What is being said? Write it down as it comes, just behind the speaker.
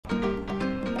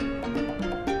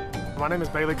My name is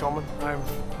Baley Coleman. I'm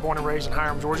born and raised in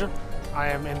Hiram, Georgia. I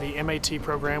am in the MAT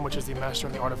program, which is the Master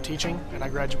in the Art of Teaching, and I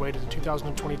graduated in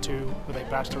 2022 with a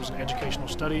Bachelor's in Educational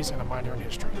Studies and a minor in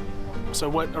History. So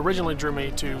what originally drew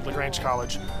me to LaGrange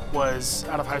College was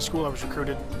out of high school I was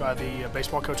recruited by the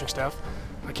baseball coaching staff.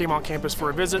 I came on campus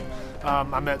for a visit.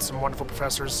 I met some wonderful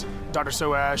professors, Dr.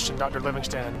 Soash and Dr.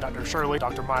 Livingston, Dr. Shirley,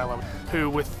 Dr. Milo,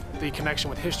 who with the connection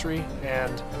with history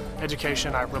and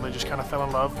education, I really just kind of fell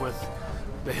in love with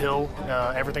the Hill,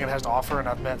 everything it has to offer, and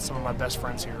I've met some of my best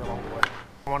friends here along the way.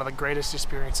 One of the greatest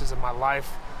experiences of my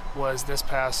life was this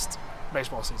past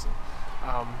baseball season.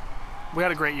 We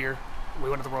had a great year. We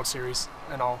went to the World Series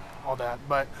and all that,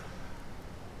 but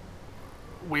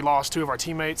we lost two of our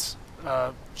teammates,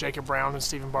 Jacob Brown and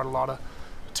Stephen Bartolotta,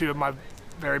 two of my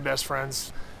very best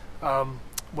friends.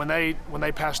 When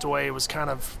they passed away, it was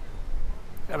kind of,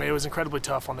 it was incredibly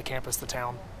tough on the campus, the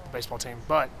town, the baseball team,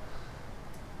 but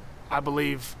I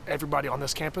believe everybody on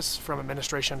this campus, from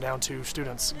administration down to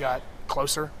students, got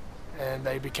closer and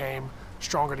they became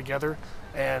stronger together,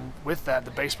 and with that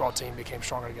the baseball team became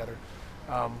stronger together.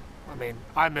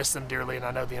 I miss them dearly, and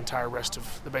I know the entire rest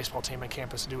of the baseball team and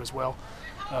campus do as well.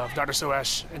 Dr.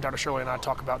 Soash and Dr. Shirley and I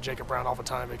talk about Jacob Brown all the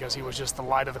time because he was just the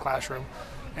light of the classroom,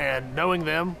 and knowing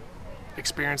them,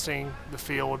 experiencing the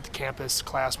field, the campus,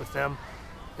 class with them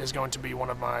is going to be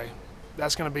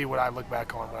that's going to be what I look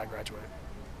back on when I graduate.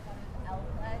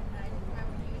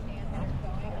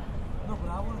 No, but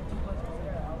I want to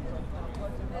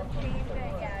do